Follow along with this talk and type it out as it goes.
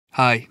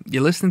Hi,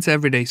 you're listening to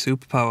Everyday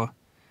Superpower,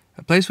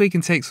 a place where you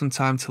can take some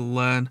time to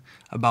learn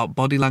about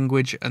body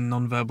language and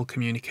nonverbal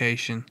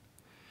communication.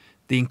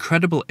 The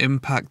incredible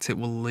impact it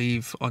will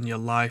leave on your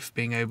life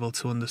being able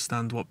to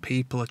understand what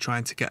people are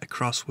trying to get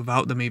across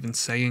without them even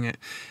saying it.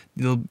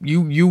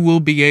 You will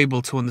be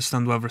able to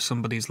understand whether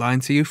somebody's lying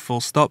to you,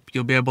 full stop.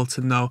 You'll be able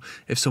to know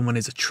if someone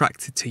is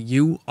attracted to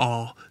you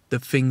or the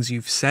things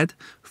you've said,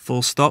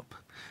 full stop.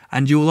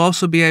 And you will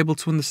also be able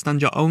to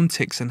understand your own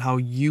tics and how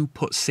you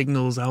put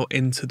signals out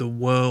into the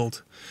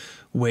world,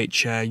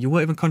 which you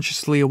weren't even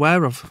consciously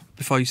aware of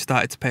before you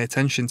started to pay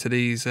attention to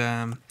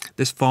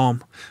this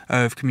form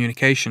of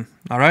communication.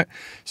 All right.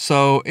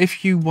 So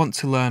if you want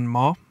to learn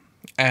more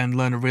and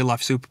learn a real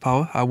life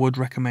superpower, I would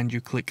recommend you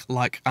click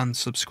like and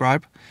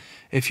subscribe.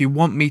 If you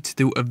want me to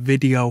do a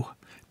video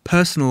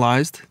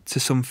personalized to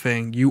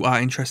something you are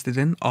interested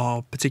in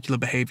or particular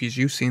behaviors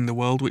you see in the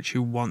world which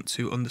you want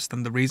to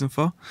understand the reason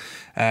for,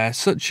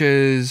 such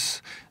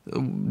as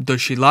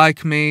does she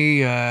like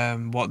me,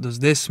 what does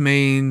this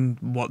mean,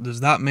 what does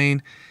that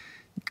mean,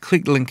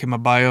 click the link in my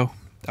bio.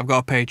 I've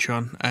got a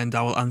Patreon and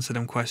I will answer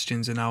them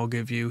questions and I will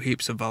give you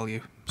heaps of value.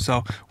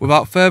 So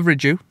without further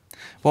ado,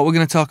 what we're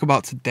going to talk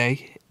about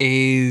today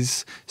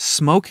is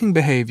smoking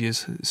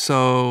behaviors.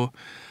 So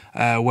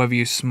whether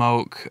you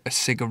smoke a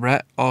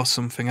cigarette or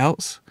something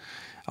else,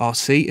 or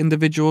see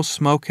individuals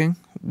smoking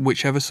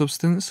whichever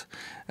substance,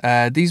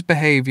 these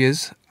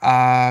behaviors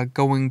are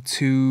going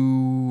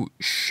to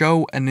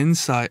show an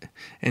insight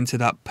into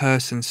that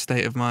person's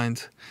state of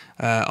mind,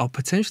 or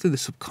potentially the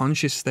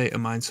subconscious state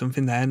of mind,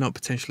 something they're not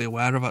potentially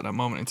aware of at that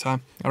moment in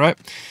time. All right.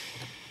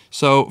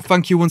 So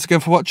thank you once again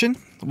for watching.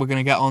 We're going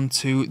to get on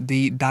to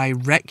the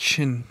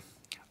direction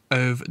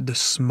of the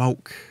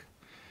smoke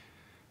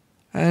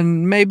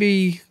and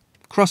maybe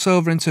cross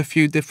over into a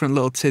few different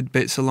little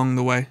tidbits along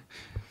the way.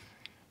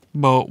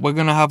 But we're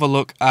going to have a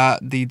look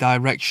at the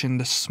direction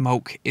the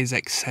smoke is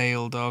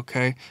exhaled,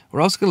 okay? We're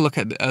also going to look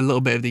at a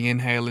little bit of the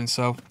inhaling.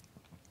 So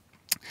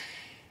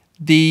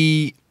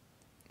the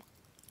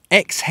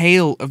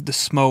exhale of the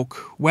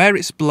smoke, where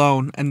it's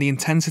blown and the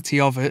intensity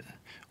of it,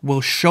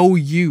 will show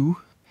you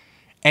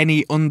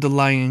any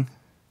underlying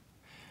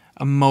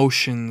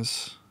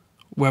emotions,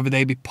 whether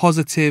they be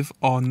positive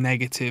or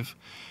negative.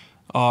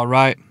 All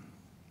right.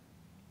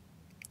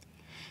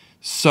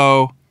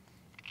 So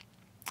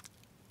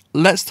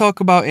let's talk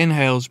about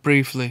inhales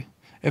briefly.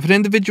 If an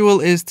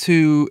individual is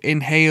to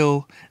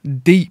inhale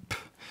deep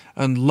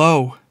and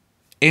low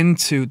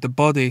into the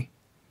body,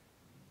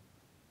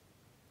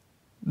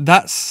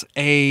 that's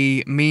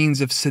a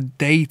means of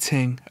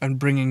sedating and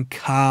bringing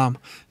calm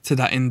to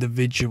that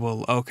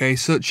individual, okay?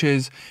 Such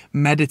as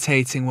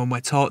meditating when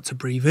we're taught to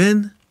breathe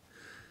in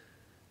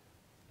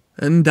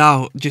and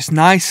out, just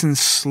nice and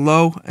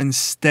slow and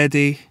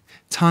steady.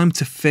 Time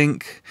to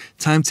think,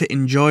 time to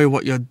enjoy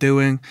what you're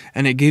doing,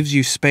 and it gives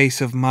you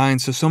space of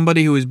mind. So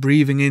somebody who is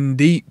breathing in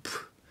deep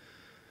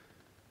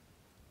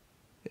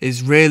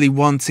is really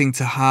wanting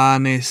to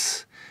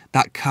harness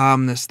that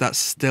calmness, that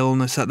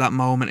stillness at that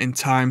moment in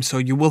time. So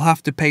you will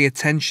have to pay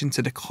attention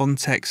to the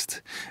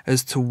context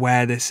as to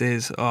where this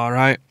is, all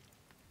right?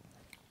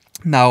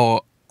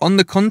 Now, on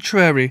the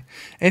contrary,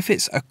 if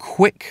it's a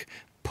quick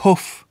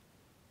puff,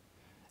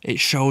 it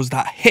shows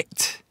that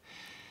hit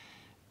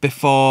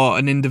before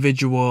an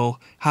individual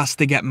has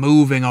to get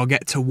moving or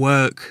get to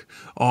work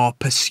or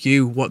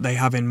pursue what they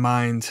have in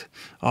mind.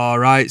 All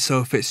right, so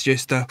if it's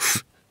just a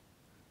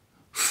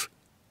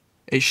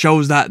it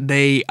shows that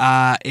they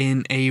are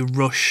in a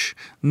rush,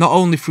 not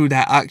only through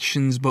their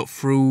actions but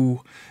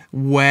through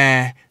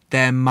where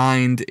their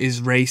mind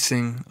is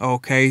racing,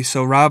 okay?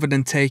 So rather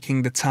than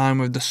taking the time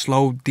of the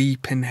slow,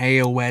 deep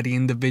inhale where the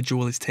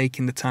individual is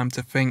taking the time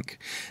to think,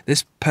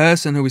 this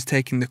person who is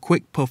taking the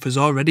quick puff has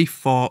already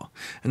thought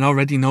and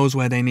already knows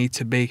where they need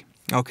to be,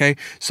 okay?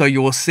 So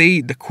you will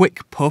see the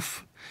quick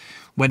puff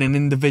when an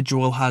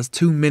individual has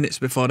 2 minutes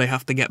before they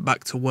have to get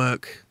back to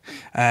work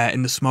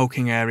in the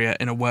smoking area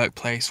in a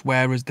workplace,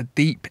 whereas the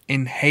deep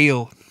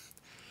inhale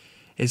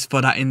is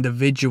for that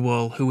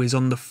individual who is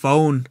on the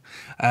phone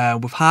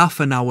with half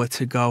an hour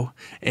to go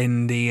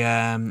in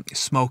the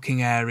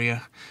smoking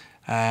area,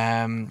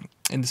 in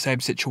the same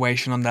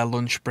situation on their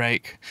lunch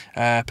break,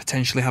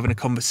 potentially having a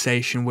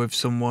conversation with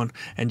someone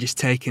and just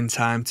taking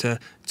time to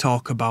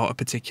talk about a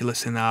particular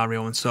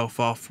scenario and so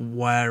forth,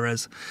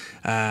 whereas,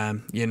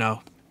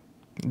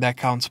 their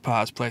counterpart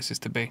has places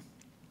to be.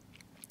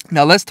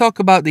 Now let's talk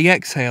about the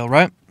exhale,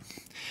 right?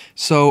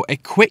 So a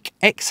quick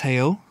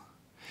exhale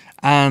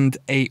and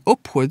a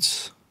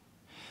upwards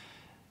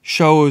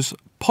shows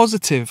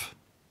positive.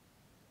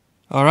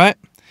 All right.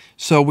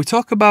 So we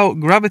talk about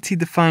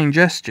gravity-defying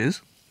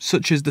gestures,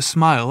 such as the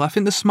smile. I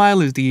think the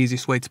smile is the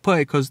easiest way to put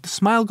it because the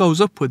smile goes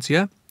upwards,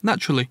 yeah,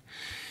 naturally,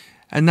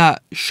 and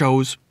that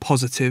shows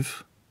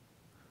positive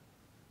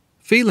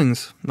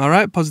feelings. All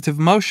right, positive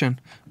emotion.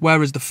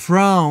 Whereas the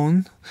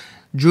frown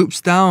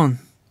droops down,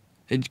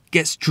 it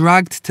gets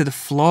dragged to the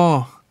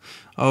floor.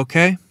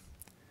 Okay,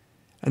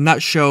 and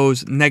that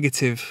shows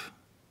negative,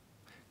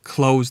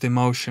 closed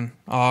emotion.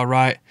 All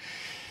right.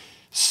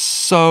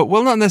 So,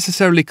 well, not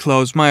necessarily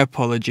closed, my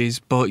apologies,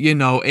 but you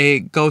know,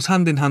 it goes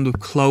hand in hand with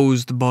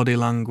closed body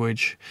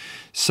language.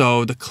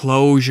 So the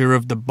closure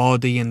of the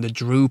body and the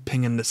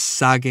drooping and the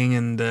sagging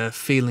and the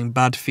feeling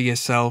bad for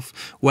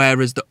yourself,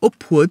 whereas the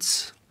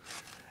upwards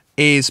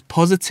is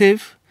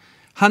positive,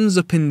 hands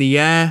up in the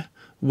air,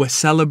 we're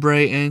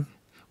celebrating,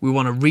 we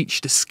want to reach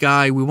the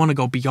sky, we want to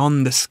go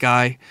beyond the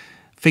sky,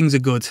 things are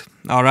good,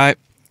 all right?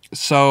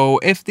 So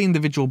if the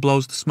individual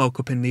blows the smoke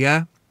up in the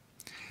air,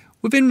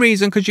 within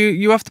reason, because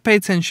you have to pay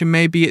attention.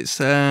 Maybe it's,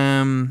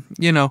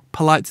 you know,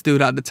 polite to do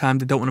that at the time.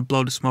 They don't want to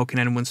blow the smoke in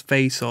anyone's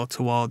face or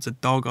towards a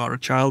dog or a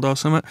child or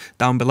something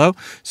down below.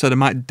 So they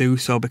might do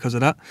so because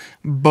of that.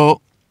 But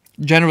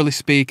generally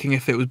speaking,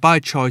 if it was by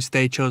choice,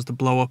 they chose to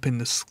blow up in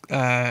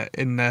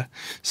the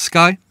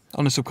sky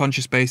on a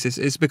subconscious basis,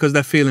 it's because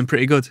they're feeling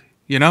pretty good,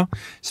 you know?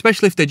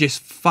 Especially if they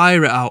just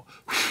fire it out.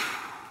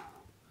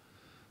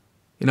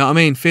 You know what I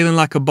mean? Feeling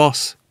like a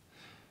boss.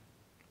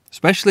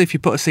 Especially if you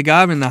put a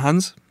cigar in their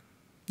hands.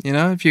 You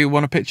know, if you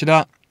want to picture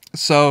that.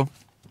 So,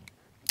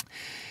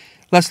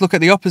 let's look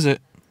at the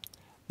opposite.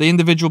 The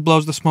individual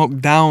blows the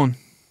smoke down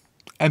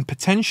and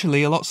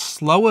potentially a lot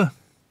slower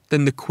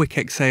than the quick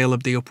exhale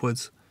of the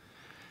upwards.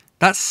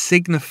 That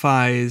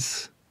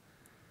signifies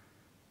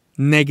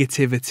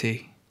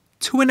negativity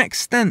to an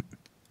extent.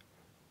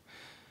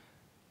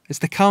 It's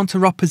the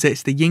counter opposite,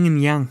 it's the yin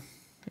and yang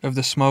of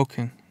the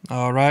smoking,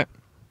 alright?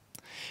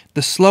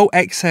 The slow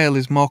exhale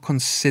is more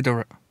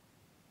considerate.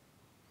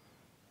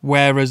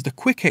 Whereas the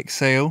quick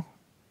exhale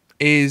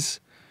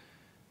is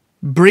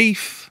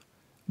brief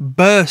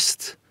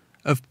burst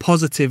of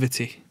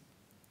positivity.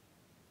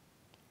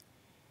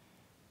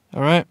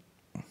 All right.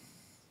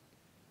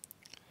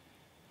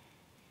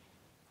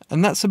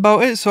 And that's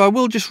about it. So I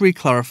will just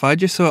re-clarify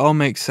just so it all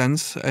makes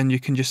sense and you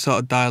can just sort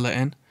of dial it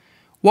in.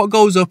 What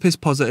goes up is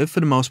positive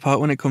for the most part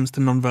when it comes to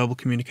non-verbal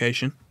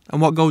communication.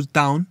 And what goes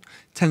down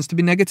tends to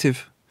be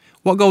negative.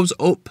 What goes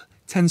up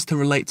tends to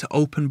relate to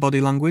open body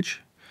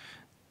language.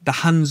 The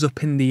hands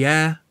up in the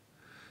air,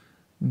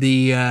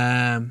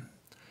 the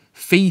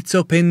feet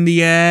up in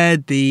the air,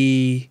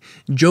 the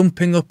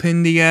jumping up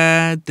in the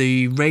air,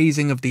 the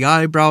raising of the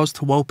eyebrows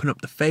to open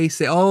up the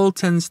face. It all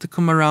tends to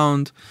come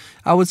around,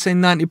 I would say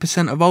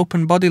 90% of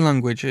open body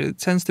language. It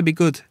tends to be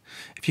good.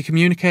 If you're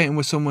communicating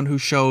with someone who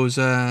shows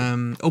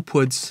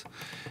upwards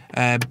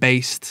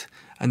based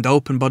and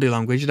open body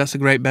language, that's a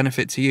great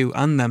benefit to you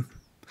and them.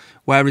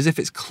 Whereas if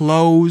it's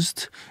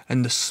closed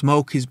and the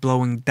smoke is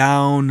blowing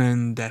down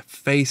and their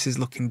face is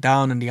looking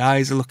down and the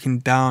eyes are looking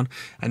down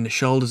and the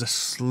shoulders are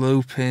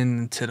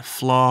sloping to the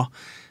floor,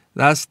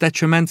 that's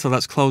detrimental.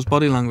 That's closed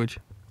body language.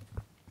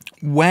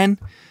 When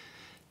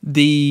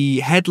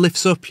the head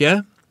lifts up,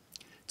 yeah,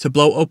 to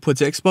blow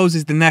upwards, it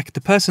exposes the neck.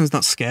 The person's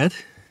not scared.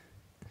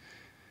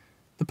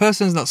 The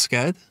person's not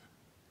scared.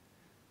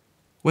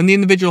 When the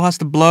individual has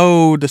to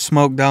blow the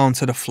smoke down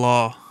to the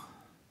floor,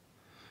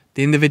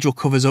 the individual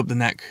covers up the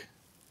neck.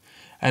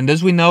 And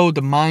as we know,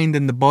 the mind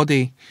and the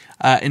body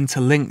are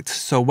interlinked.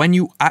 So when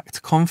you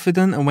act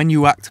confident and when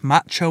you act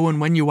macho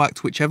and when you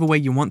act whichever way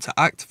you want to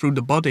act through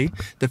the body,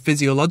 the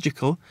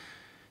physiological,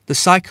 the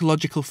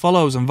psychological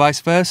follows and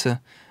vice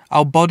versa.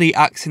 Our body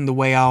acts in the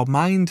way our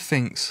mind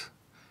thinks.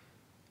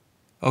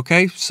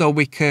 Okay, so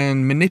we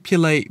can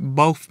manipulate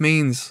both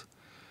means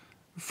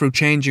through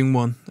changing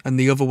one and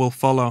the other will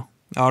follow.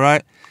 All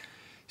right.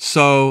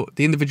 So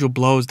the individual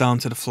blows down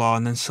to the floor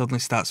and then suddenly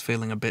starts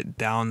feeling a bit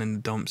down in the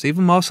dumps,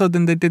 even more so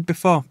than they did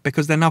before,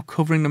 because they're now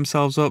covering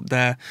themselves up.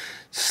 They're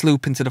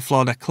slooping to the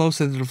floor. They're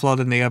closer to the floor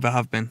than they ever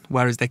have been,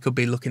 whereas they could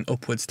be looking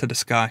upwards to the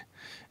sky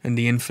and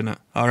the infinite.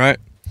 All right.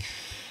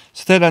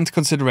 So take that into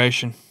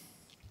consideration.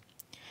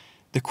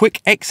 The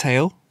quick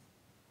exhale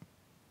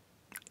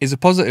is a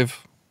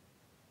positive.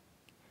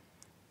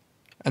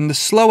 And the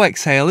slow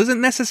exhale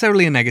isn't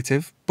necessarily a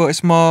negative, but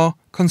it's more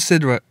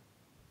considerate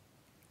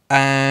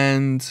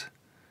and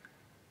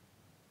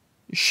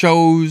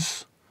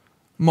shows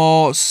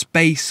more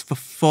space for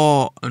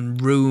thought and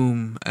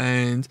room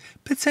and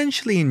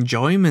potentially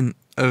enjoyment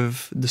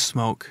of the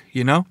smoke,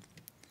 you know?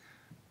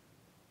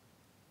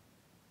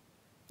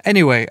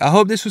 Anyway, I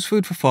hope this was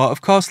food for thought. Of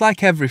course,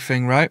 like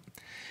everything, right?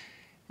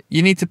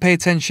 You need to pay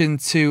attention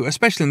to,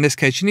 especially in this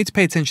case, you need to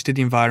pay attention to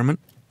the environment.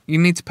 You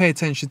need to pay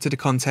attention to the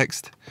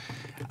context.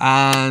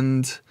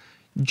 And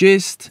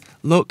just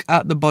look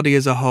at the body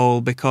as a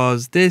whole,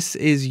 because this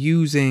is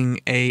using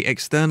a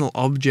external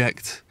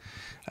object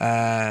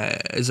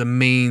as a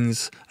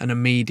means and a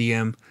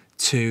medium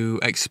to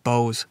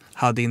expose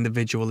how the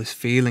individual is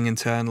feeling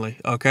internally,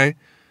 okay?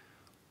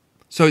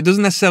 So it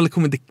doesn't necessarily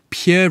come with the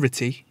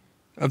purity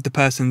of the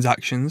person's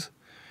actions.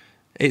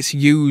 It's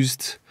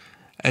used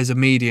as a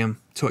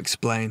medium to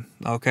explain,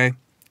 okay?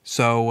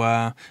 So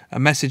a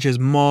message has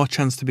more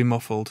chance to be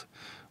muffled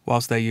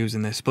whilst they're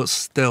using this, but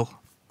still,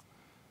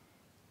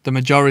 the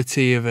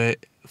majority of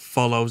it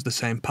follows the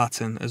same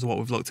pattern as what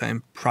we've looked at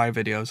in prior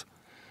videos.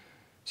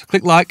 So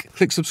click like,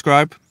 click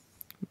subscribe.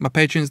 My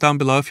Patreon's down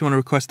below if you want to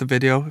request a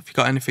video. If you've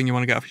got anything you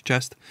want to get off your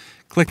chest,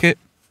 click it.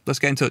 Let's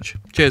get in touch.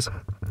 Cheers.